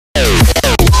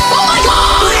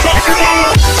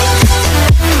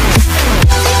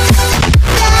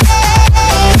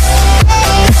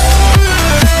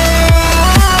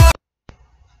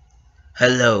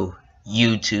Hello,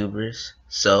 YouTubers.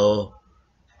 So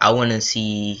I want to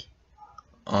see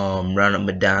Ronald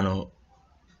McDonald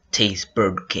taste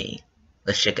Burger King.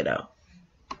 Let's check it out.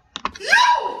 Yo,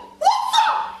 what's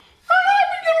up? I've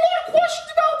been getting a lot of questions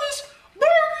about this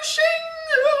Burger King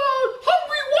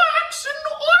Hungry Wax, and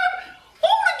I want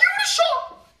to give it a shot.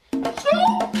 So,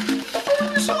 I'm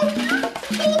throwing this out here.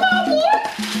 All about, boy.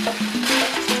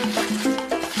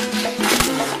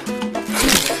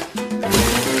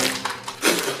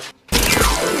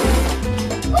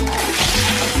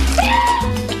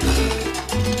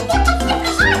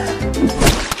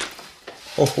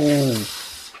 Oh,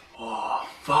 Oh,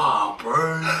 fuck, bro.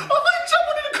 I think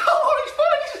someone in the car on his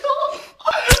face.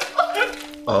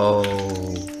 oh.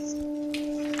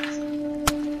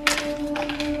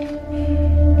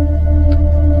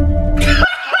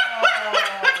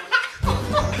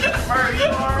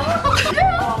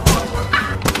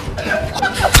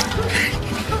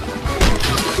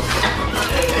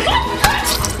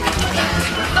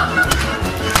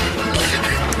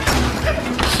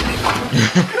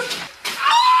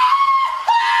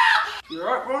 You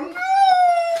alright, Ron?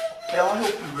 Yeah, I'll help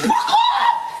you, bro. You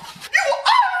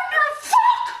under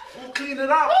fuck! We'll clean it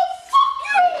out. Oh, fuck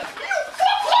you! You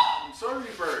fucker! I'm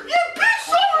sorry, bro. You be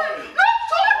sorry! Next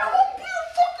time I won't be a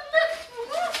fucking next.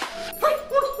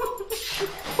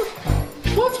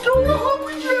 What's going on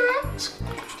with Jax?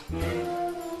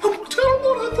 Tell him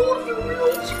what I thought of the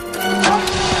reels.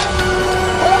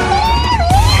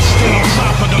 Still on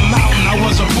top of the mountain, I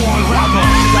was a born rapper.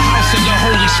 The house of the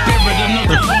Holy Spirit,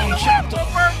 another long chapter.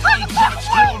 Unjust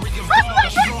glory of God,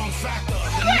 a strong factor.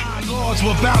 The 9 lords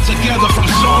were bound together from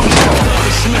song chapter.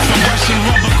 The Smith and Wesson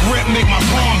rubber grip make my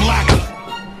palm blacker.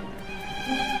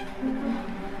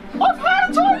 I've had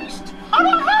a taste, and I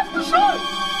have to say.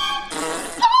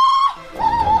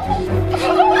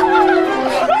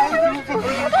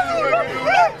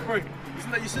 Wait,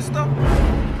 isn't that your sister?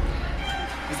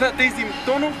 Is that Daisy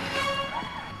McDonald?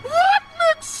 What,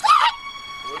 McSlut?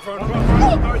 Run, run,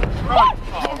 run, run,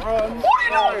 run. What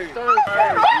are you doing?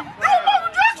 You're moving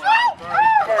just now.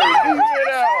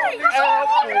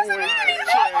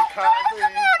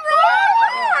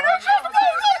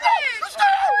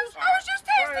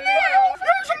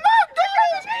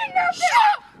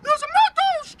 There's a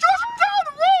McDonald's just down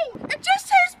the road. It just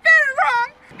tastes better, Ron,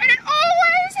 and it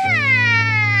always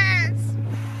has.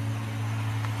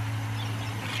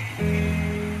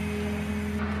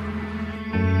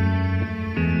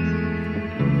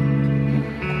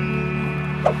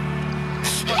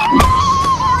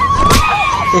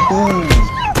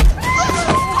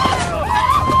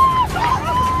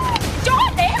 Cho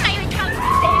để mày mày thằng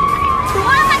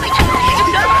đùa mày mày thằng đừng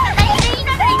đừng nó đi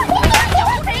nó đi chỗ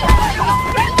đi mày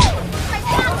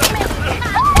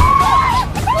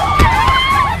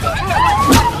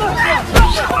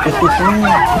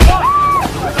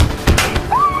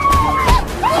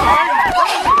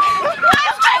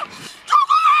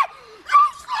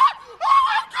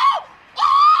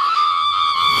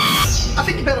I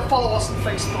think you better follow us on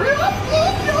Facebook.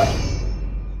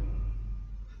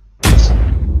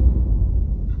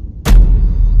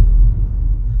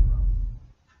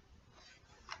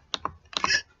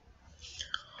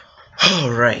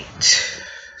 Alright.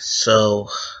 So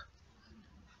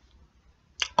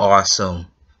awesome.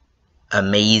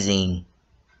 Amazing.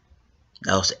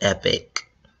 That was epic.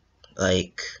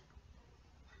 Like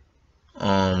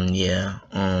yeah.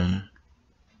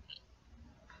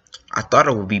 I thought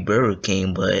it would be Burger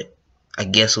King, but I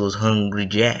guess it was Hungry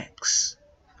Jack's.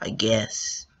 I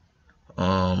guess.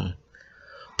 But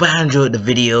I enjoyed the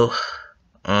video.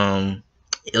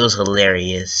 It was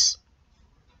hilarious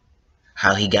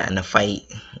how he got in a fight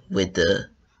with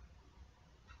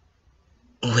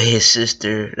his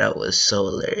sister. That was so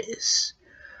hilarious.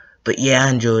 But yeah, I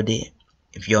enjoyed it.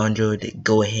 If y'all enjoyed it,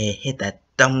 go ahead, hit that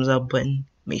thumbs up button.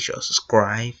 Make sure to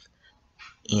subscribe.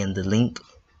 And the link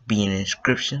be in the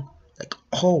description. Like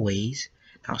always.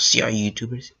 I'll see our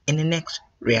YouTubers in the next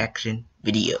reaction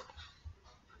video.